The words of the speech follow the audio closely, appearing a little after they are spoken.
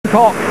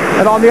Hancock,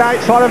 and on the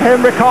outside of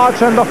him,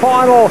 Ricardson, the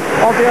final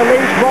of the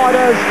Elite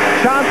Riders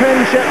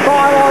Championship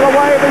final.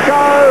 Away we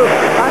go,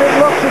 and it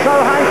looks as though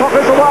Hancock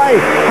is away.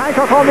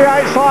 Hancock on the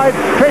outside.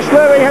 Chris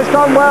Louis has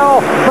done well,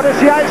 but it's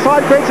the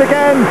outside grids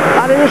again,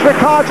 and it was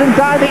Ricardson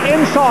down the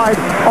inside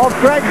of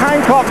Greg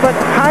Hancock, but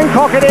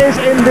Hancock it is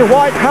in the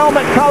white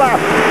helmet colour,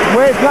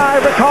 with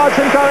now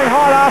Ricardson going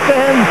hard after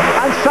him,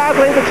 and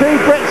sadly the two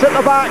Brits at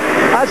the back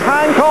as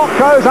Hancock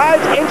goes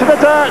out into the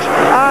dirt,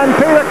 and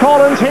Peter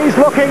Collins, he's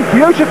looking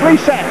beautifully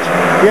set.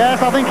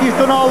 Yes, I think he's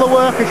done all the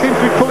work. He seems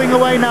to be pulling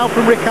away now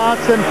from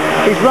Ricardson.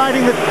 He's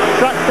riding the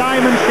track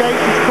diamond shape,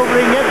 he's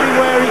covering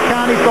everywhere he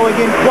can, he's going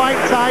in quite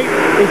tight,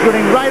 he's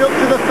running right up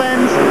to the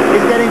fence,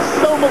 he's getting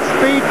so much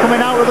speed coming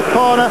out of the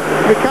corner.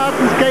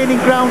 Ricardson's gaining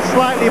ground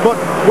slightly, but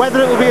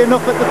whether it will be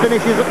enough at the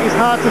finish is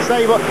hard to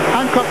say, but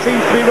Hancock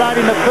seems to be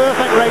riding the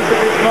perfect race at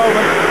this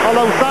moment,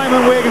 although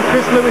Simon Wigg and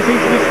Chris Lewis seem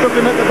to be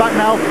struggling at the back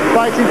now,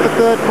 fighting for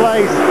third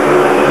place.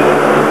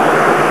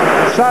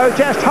 So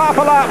just half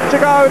a lap to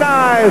go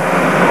now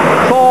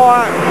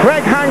for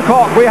Greg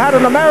Hancock. We had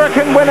an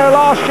American winner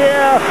last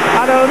year,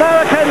 and an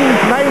American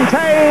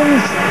maintains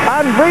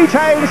and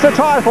retains the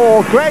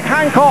title. Greg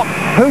Hancock,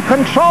 who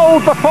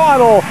controlled the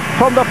final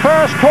from the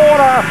first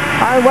corner,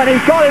 and when he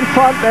got in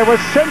front there was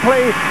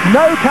simply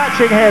no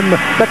catching him.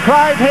 The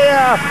crowd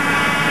here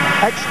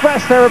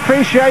expressed their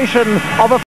appreciation of a